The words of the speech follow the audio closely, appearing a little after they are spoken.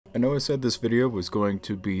I know I said this video was going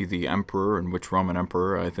to be the Emperor and which Roman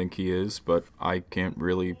Emperor I think he is, but I can't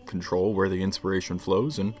really control where the inspiration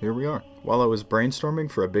flows, and here we are. While I was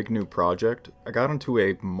brainstorming for a big new project, I got into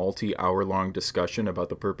a multi-hour-long discussion about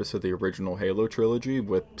the purpose of the original Halo trilogy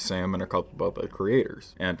with Sam and a couple of other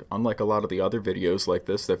creators. And unlike a lot of the other videos like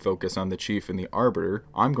this that focus on the Chief and the Arbiter,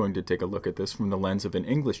 I'm going to take a look at this from the lens of an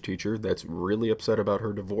English teacher that's really upset about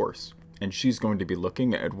her divorce. And she's going to be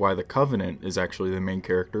looking at why the Covenant is actually the main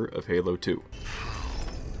character of Halo 2.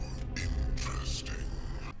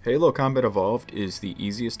 Halo Combat Evolved is the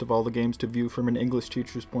easiest of all the games to view from an English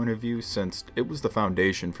teacher's point of view, since it was the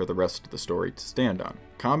foundation for the rest of the story to stand on.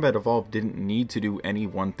 Combat Evolved didn't need to do any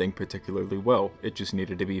one thing particularly well, it just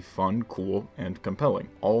needed to be fun, cool, and compelling.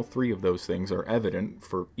 All three of those things are evident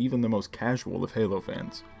for even the most casual of Halo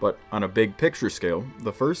fans. But on a big picture scale,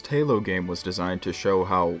 the first Halo game was designed to show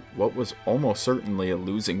how what was almost certainly a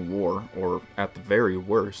losing war, or at the very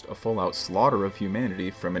worst, a full-out slaughter of humanity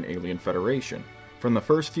from an alien federation. From the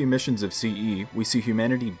first few missions of CE, we see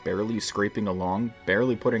humanity barely scraping along,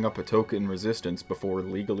 barely putting up a token resistance before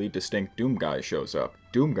legally distinct Doomguy shows up.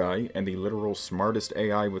 Doomguy and the literal smartest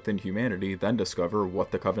AI within humanity then discover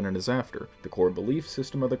what the Covenant is after, the core belief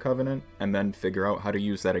system of the Covenant, and then figure out how to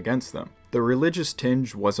use that against them. The religious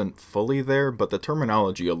tinge wasn't fully there, but the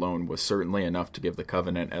terminology alone was certainly enough to give the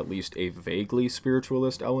Covenant at least a vaguely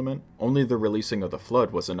spiritualist element. Only the releasing of the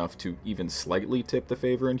Flood was enough to even slightly tip the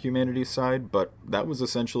favor in humanity's side, but that was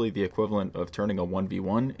essentially the equivalent of turning a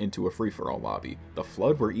 1v1 into a free-for-all lobby. The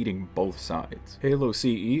Flood were eating both sides. Halo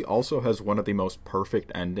CE also has one of the most perfect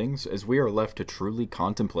endings, as we are left to truly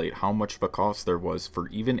contemplate how much of a cost there was for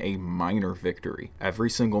even a minor victory. Every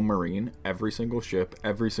single Marine, every single ship,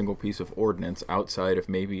 every single piece of ordnance outside of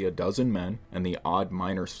maybe a dozen men, and the odd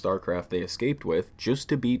minor starcraft they escaped with, just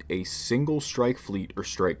to beat a single strike fleet or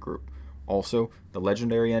strike group. Also, the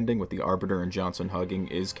legendary ending with the Arbiter and Johnson hugging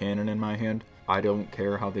is canon in my hand. I don't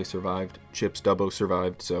care how they survived. Chips Dubbo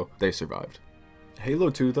survived, so they survived.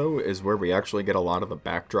 Halo 2, though, is where we actually get a lot of the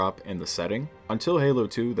backdrop and the setting. Until Halo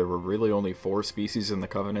 2, there were really only 4 species in the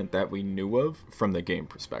Covenant that we knew of from the game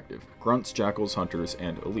perspective: Grunts, Jackals, Hunters,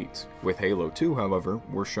 and Elites. With Halo 2, however,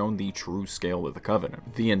 we're shown the true scale of the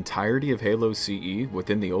Covenant. The entirety of Halo CE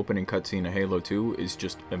within the opening cutscene of Halo 2 is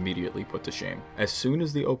just immediately put to shame. As soon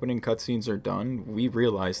as the opening cutscenes are done, we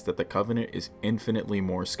realize that the Covenant is infinitely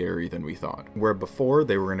more scary than we thought. Where before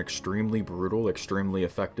they were an extremely brutal, extremely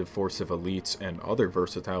effective force of elites and other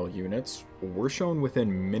versatile units, we're shown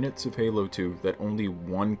within minutes of Halo 2 that only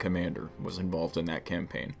one commander was involved in that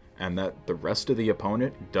campaign, and that the rest of the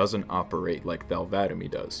opponent doesn't operate like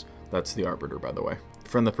Valvadamy does. That's the Arbiter, by the way.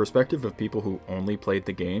 From the perspective of people who only played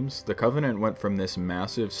the games, the Covenant went from this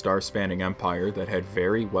massive star-spanning empire that had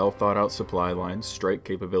very well thought out supply lines, strike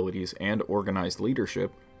capabilities, and organized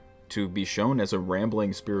leadership, to be shown as a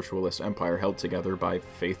rambling spiritualist empire held together by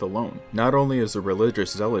faith alone. Not only is the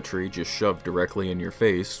religious zealotry just shoved directly in your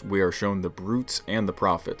face, we are shown the brutes and the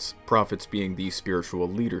prophets being the spiritual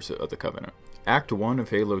leaders of the Covenant. Act 1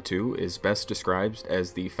 of Halo 2 is best described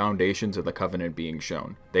as the foundations of the Covenant being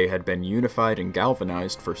shown. They had been unified and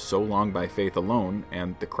galvanized for so long by faith alone,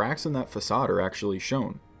 and the cracks in that facade are actually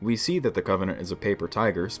shown. We see that the Covenant is a paper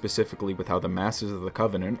tiger, specifically with how the masses of the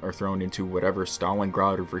Covenant are thrown into whatever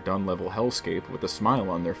Stalingrad or Verdun level hellscape with a smile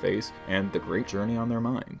on their face and the great journey on their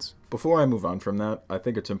minds. Before I move on from that, I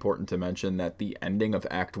think it's important to mention that the ending of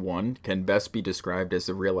Act 1 can best be described as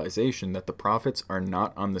the realization that the Prophets are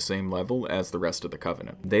not on the same level as the rest of the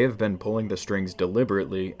Covenant. They have been pulling the strings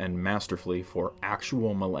deliberately and masterfully for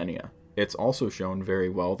actual millennia. It's also shown very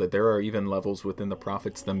well that there are even levels within the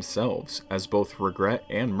Prophets themselves, as both Regret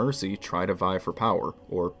and Mercy try to vie for power,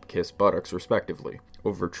 or kiss buttocks respectively,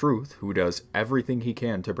 over Truth, who does everything he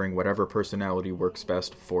can to bring whatever personality works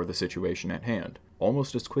best for the situation at hand.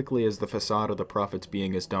 Almost as quickly as the facade of the Prophets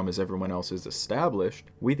being as dumb as everyone else is established,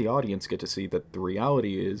 we the audience get to see that the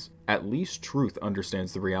reality is, at least Truth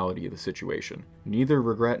understands the reality of the situation. Neither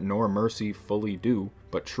Regret nor Mercy fully do,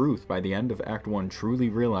 but Truth, by the end of Act 1, truly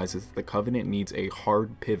realizes that the Covenant needs a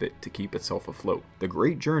hard pivot to keep itself afloat. The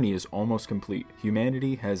great journey is almost complete.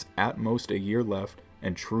 Humanity has at most a year left,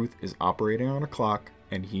 and Truth is operating on a clock,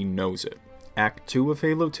 and he knows it. Act 2 of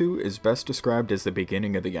Halo 2 is best described as the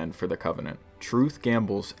beginning of the end for the Covenant. Truth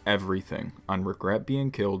gambles everything on regret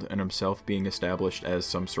being killed and himself being established as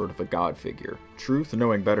some sort of a god figure. Truth,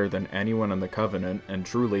 knowing better than anyone in the Covenant, and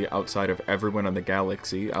truly outside of everyone in the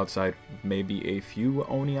galaxy, outside maybe a few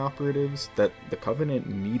Oni operatives, that the Covenant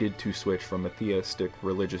needed to switch from a theistic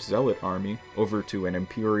religious zealot army over to an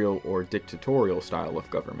imperial or dictatorial style of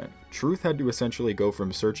government. Truth had to essentially go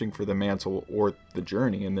from searching for the mantle, or the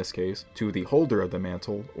journey in this case, to the holder of the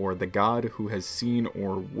mantle, or the god who has seen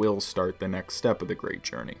or will start the next step of the great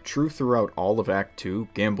journey. Truth throughout all of Act 2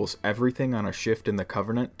 gambles everything on a shift in the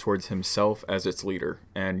Covenant towards himself as its leader,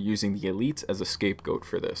 and using the elites as a scapegoat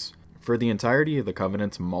for this. For the entirety of the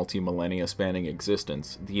Covenant's multi-millennia spanning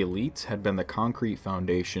existence, the elites had been the concrete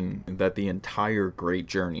foundation that the entire Great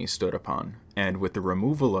Journey stood upon, and with the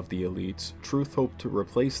removal of the elites, Truth hoped to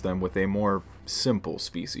replace them with a more simple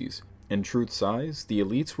species. In Truth's eyes, the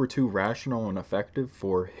elites were too rational and effective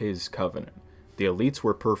for his Covenant. The elites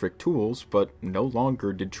were perfect tools, but no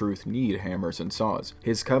longer did Truth need hammers and saws.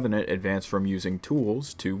 His Covenant advanced from using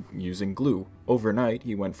tools to using glue. Overnight,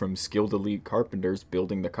 he went from skilled elite carpenters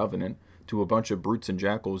building the Covenant to a bunch of brutes and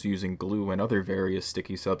jackals using glue and other various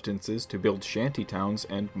sticky substances to build shanty towns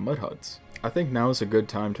and mud huts. I think now is a good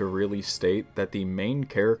time to really state that the main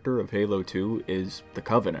character of Halo 2 is the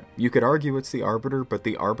Covenant. You could argue it's the Arbiter, but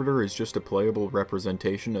the Arbiter is just a playable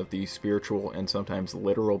representation of the spiritual and sometimes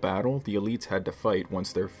literal battle the elites had to fight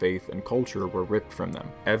once their faith and culture were ripped from them.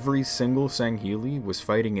 Every single Sangheili was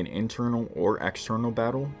fighting an internal or external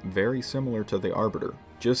battle very similar to the Arbiter,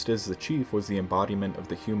 just as the Chief was the embodiment of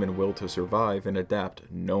the human will to survive and adapt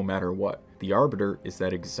no matter what. The Arbiter is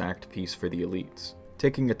that exact piece for the elites.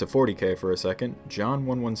 Taking it to 40k for a second, John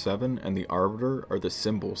 117 and the Arbiter are the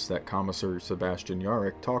symbols that Commissar Sebastian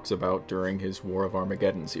Yarrick talks about during his War of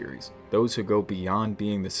Armageddon series. Those who go beyond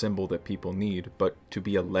being the symbol that people need, but to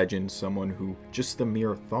be a legend, someone who just the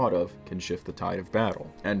mere thought of can shift the tide of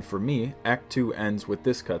battle. And for me, Act 2 ends with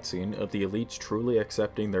this cutscene of the elites truly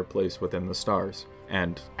accepting their place within the stars.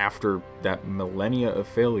 And after that millennia of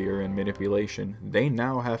failure and manipulation, they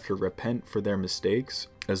now have to repent for their mistakes,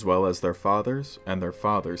 as well as their fathers and their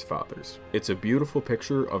fathers' fathers. It's a beautiful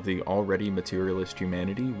picture of the already materialist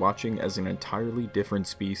humanity watching as an entirely different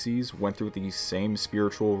species went through the same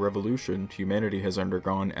spiritual revolution humanity has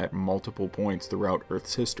undergone at multiple points throughout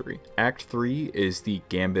Earth's history. Act 3 is the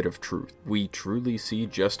Gambit of Truth. We truly see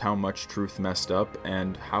just how much Truth messed up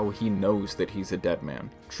and how he knows that he's a dead man.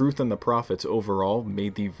 Truth and the Prophets overall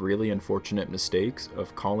made the really unfortunate mistakes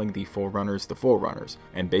of calling the Forerunners the Forerunners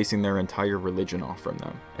and basing their entire religion off from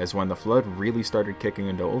them. As when the Flood really started kicking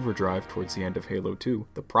into overdrive towards the end of Halo 2,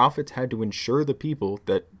 the Prophets had to ensure the people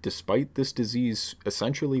that despite this disease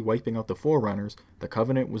essentially wiping out the Forerunners, the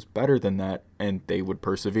Covenant was better than that and they would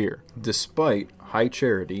persevere. Despite High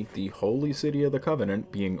Charity, the holy city of the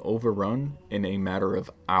Covenant, being overrun in a matter of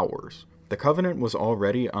hours. The Covenant was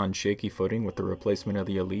already on shaky footing with the replacement of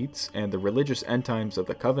the elites, and the religious end times of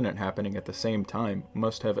the Covenant happening at the same time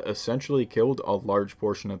must have essentially killed a large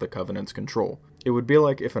portion of the Covenant's control. It would be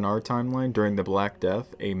like if in our timeline during the Black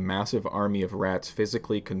Death, a massive army of rats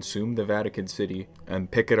physically consumed the Vatican City and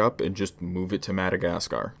pick it up and just move it to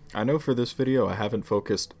Madagascar. I know for this video I haven't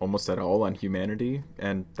focused almost at all on humanity,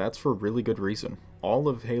 and that's for really good reason. All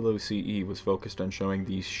of Halo CE was focused on showing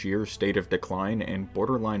the sheer state of decline and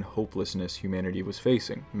borderline hopelessness humanity was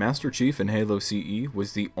facing. Master Chief in Halo CE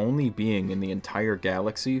was the only being in the entire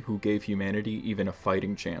galaxy who gave humanity even a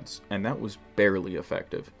fighting chance, and that was barely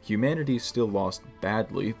effective. Humanity still lost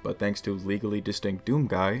badly, but thanks to legally distinct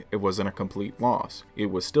Doomguy, it wasn't a complete loss.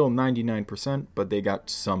 It was still 99%, but they got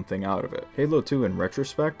something out of it. Halo 2 in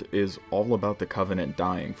retrospect is all about the Covenant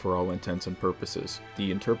dying for all intents and purposes.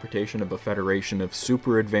 The interpretation of a federation of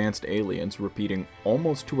super advanced aliens repeating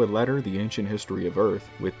almost to a letter the ancient history of Earth,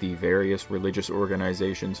 with the various religious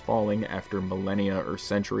organizations falling after millennia or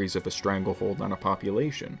centuries of a stranglehold on a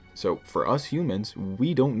population. So for us humans,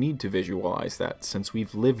 we don't need to visualize that since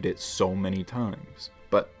we've lived it so many times.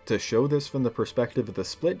 But to show this from the perspective of the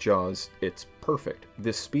Split Jaws, it's perfect.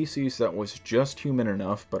 This species that was just human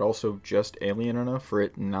enough, but also just alien enough for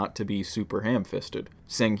it not to be super ham-fisted.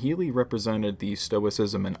 Sangheili represented the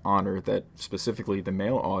stoicism and honor that specifically the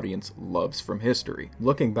male audience loves from history.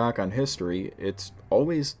 Looking back on history, it's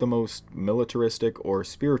always the most militaristic or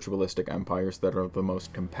spiritualistic empires that are the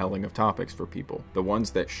most compelling of topics for people. The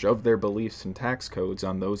ones that shove their beliefs and tax codes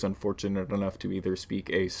on those unfortunate enough to either speak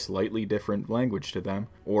a slightly different language to them,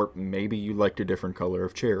 or maybe you liked a different color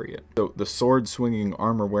of chariot. So the sword-swinging,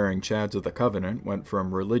 armor-wearing Chads of the Covenant went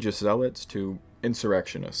from religious zealots to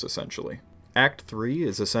insurrectionists, essentially. Act 3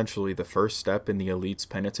 is essentially the first step in the Elite's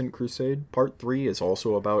penitent crusade. Part 3 is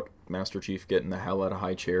also about Master Chief getting the hell out of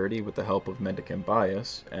High Charity with the help of Mendicant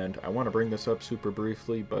Bias, and I want to bring this up super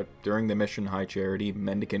briefly, but during the mission High Charity,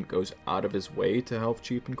 Mendicant goes out of his way to help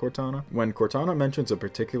Chief and Cortana. When Cortana mentions a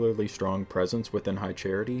particularly strong presence within High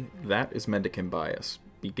Charity, that is Mendicant Bias,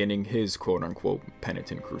 beginning his quote-unquote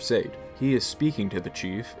penitent crusade. He is speaking to the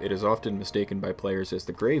Chief. It is often mistaken by players as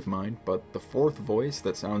the Gravemind, but the fourth voice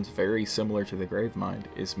that sounds very similar to the Gravemind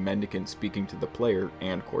is Mendicant speaking to the player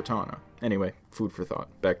and Cortana. Anyway, food for thought.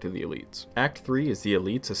 Back to the Elites. Act 3 is the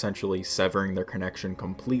Elites essentially severing their connection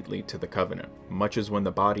completely to the Covenant. Much as when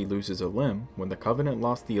the body loses a limb, when the Covenant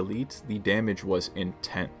lost the Elites, the damage was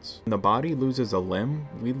intense. When the body loses a limb,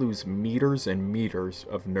 we lose meters and meters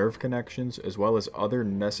of nerve connections as well as other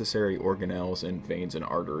necessary organelles and veins and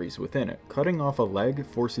arteries within it. Cutting off a leg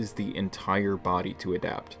forces the entire body to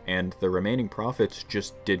adapt, and the remaining prophets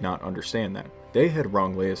just did not understand that. They had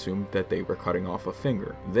wrongly assumed that they were cutting off a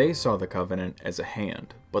finger. They saw the Covenant as a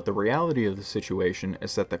hand, but the reality of the situation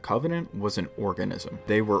is that the Covenant was an organism.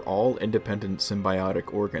 They were all independent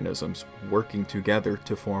symbiotic organisms working together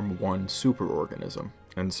to form one superorganism.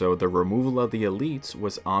 And so the removal of the Elites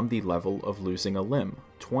was on the level of losing a limb.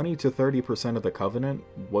 20 to 30% of the Covenant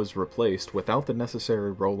was replaced without the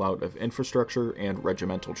necessary rollout of infrastructure and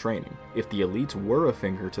regimental training. If the Elites were a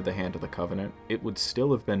finger to the hand of the Covenant, it would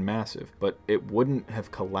still have been massive, but it wouldn't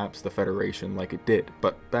have collapsed the Federation like it did.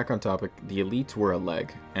 But back on topic, the Elites were a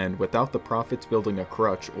leg, and without the Prophets building a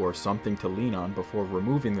crutch or something to lean on before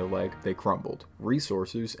removing the leg, they crumbled.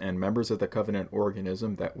 Resources and members of the Covenant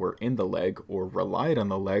organism that were in the leg or relied on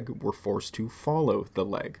the leg were forced to follow the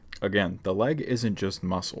leg. Again, the leg isn't just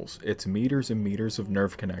muscles, it's meters and meters of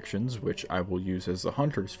nerve connections, which I will use as the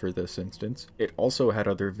hunters for this instance. It also had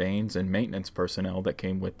other veins and maintenance personnel that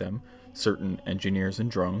came with them, certain engineers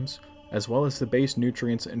and drones, as well as the base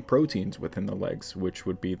nutrients and proteins within the legs, which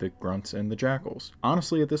would be the grunts and the jackals.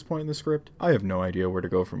 Honestly, at this point in the script, I have no idea where to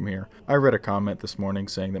go from here. I read a comment this morning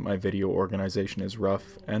saying that my video organization is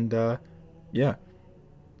rough, and yeah.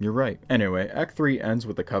 You're right. Anyway, Act 3 ends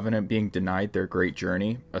with the Covenant being denied their great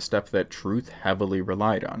journey, a step that Truth heavily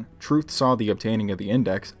relied on. Truth saw the obtaining of the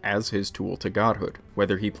Index as his tool to godhood.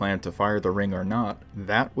 Whether he planned to fire the ring or not,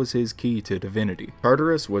 that was his key to divinity.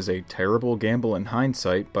 Tartarus was a terrible gamble in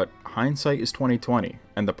hindsight, but hindsight is 20/20,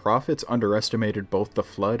 and the prophets underestimated both the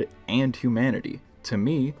Flood and humanity. To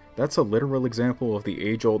me, that's a literal example of the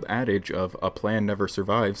age-old adage of a plan never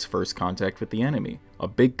survives first contact with the enemy. A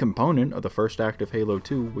big component of the first act of Halo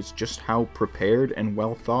 2 was just how prepared and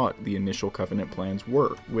well thought the initial Covenant plans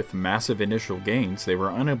were. With massive initial gains, they were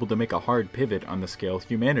unable to make a hard pivot on the scale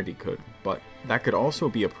humanity could, but that could also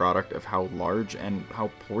be a product of how large and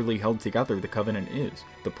how poorly held together the Covenant is.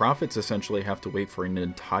 The Prophets essentially have to wait for an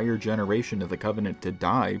entire generation of the Covenant to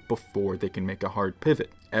die before they can make a hard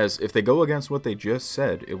pivot. As if they go against what they just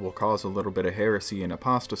said, it will cause a little bit of heresy and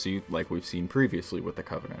apostasy like we've seen previously with the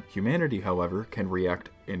Covenant. Humanity, however, can react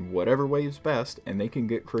in whatever way is best, and they can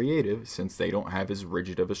get creative since they don't have as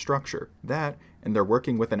rigid of a structure. That, and they're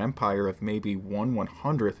working with an empire of maybe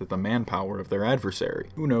 1/100th of the manpower of their adversary.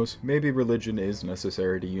 Who knows, maybe religion is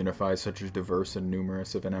necessary to unify such a diverse and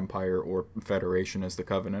numerous of an empire or federation as the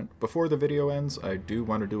Covenant. Before the video ends, I do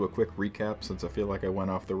want to do a quick recap since I feel like I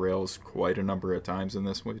went off the rails quite a number of times in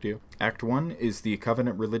this video. Act 1 is the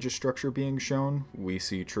Covenant religious structure being shown. We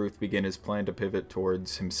see Truth begin his plan to pivot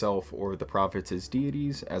towards himself or the prophets as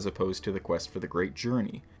deities, as opposed to the quest for the Great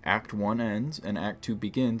Journey. Act 1 ends, and Act 2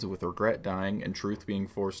 begins with Regret dying and Truth being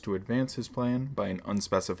forced to advance his plan by an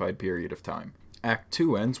unspecified period of time. Act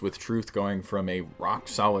 2 ends with Truth going from a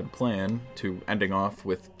rock-solid plan to ending off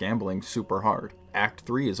with gambling super hard. Act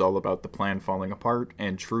 3 is all about the plan falling apart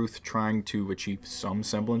and Truth trying to achieve some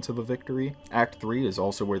semblance of a victory. Act 3 is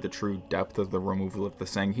also where the true depth of the removal of the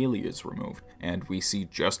Sangheili is removed, and we see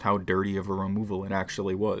just how dirty of a removal it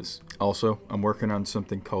actually was. Also, I'm working on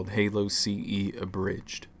something called Halo CE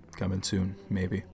Abridged. Coming soon, maybe.